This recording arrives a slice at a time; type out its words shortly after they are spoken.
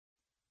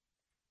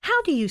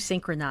How do you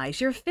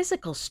synchronize your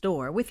physical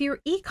store with your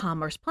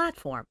e-commerce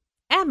platform,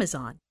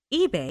 Amazon,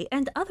 eBay,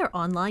 and other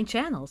online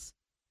channels?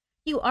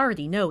 You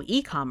already know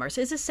e-commerce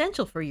is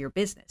essential for your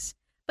business,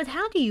 but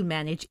how do you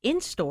manage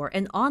in-store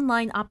and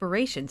online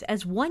operations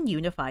as one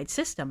unified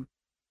system?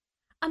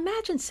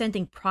 Imagine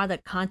sending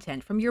product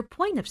content from your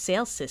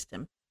point-of-sale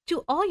system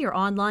to all your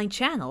online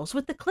channels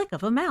with the click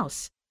of a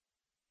mouse.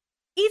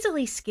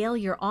 Easily scale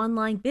your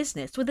online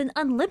business with an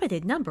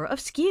unlimited number of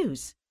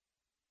SKUs.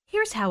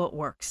 Here's how it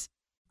works.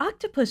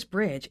 Octopus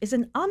Bridge is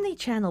an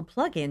omni-channel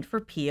plugin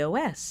for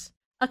POS,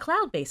 a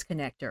cloud-based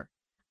connector,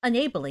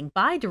 enabling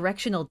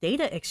bi-directional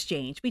data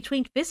exchange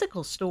between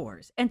physical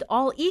stores and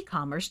all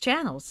e-commerce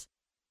channels.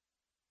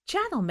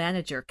 Channel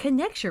Manager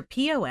connects your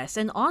POS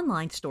and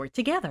online store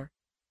together.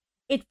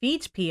 It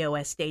feeds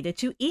POS data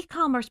to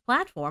e-commerce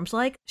platforms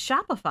like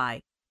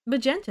Shopify,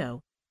 Magento,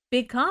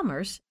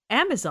 BigCommerce,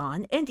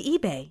 Amazon, and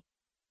eBay.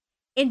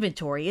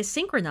 Inventory is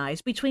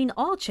synchronized between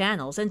all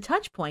channels and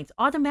touchpoints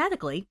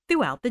automatically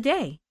throughout the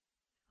day.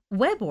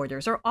 Web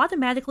orders are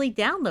automatically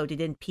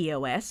downloaded in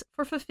POS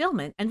for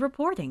fulfillment and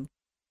reporting.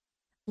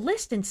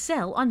 List and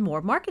sell on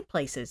more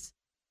marketplaces.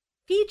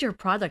 Feed your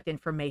product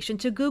information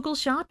to Google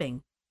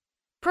Shopping.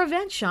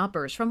 Prevent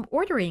shoppers from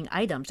ordering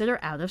items that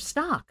are out of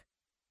stock.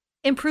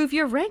 Improve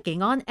your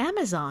ranking on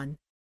Amazon.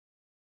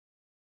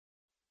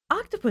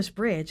 Octopus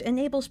Bridge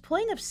enables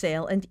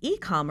point-of-sale and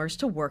e-commerce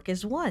to work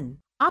as one,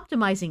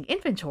 optimizing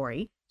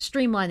inventory,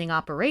 streamlining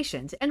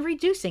operations, and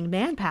reducing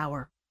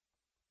manpower.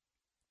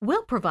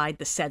 We'll provide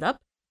the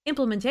setup,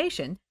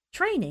 implementation,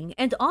 training,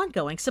 and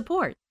ongoing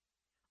support.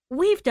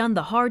 We've done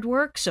the hard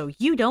work so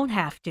you don't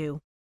have to.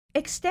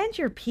 Extend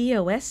your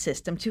POS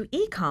system to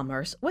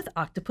e-commerce with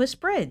Octopus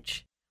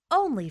Bridge.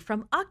 Only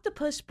from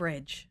Octopus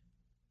Bridge.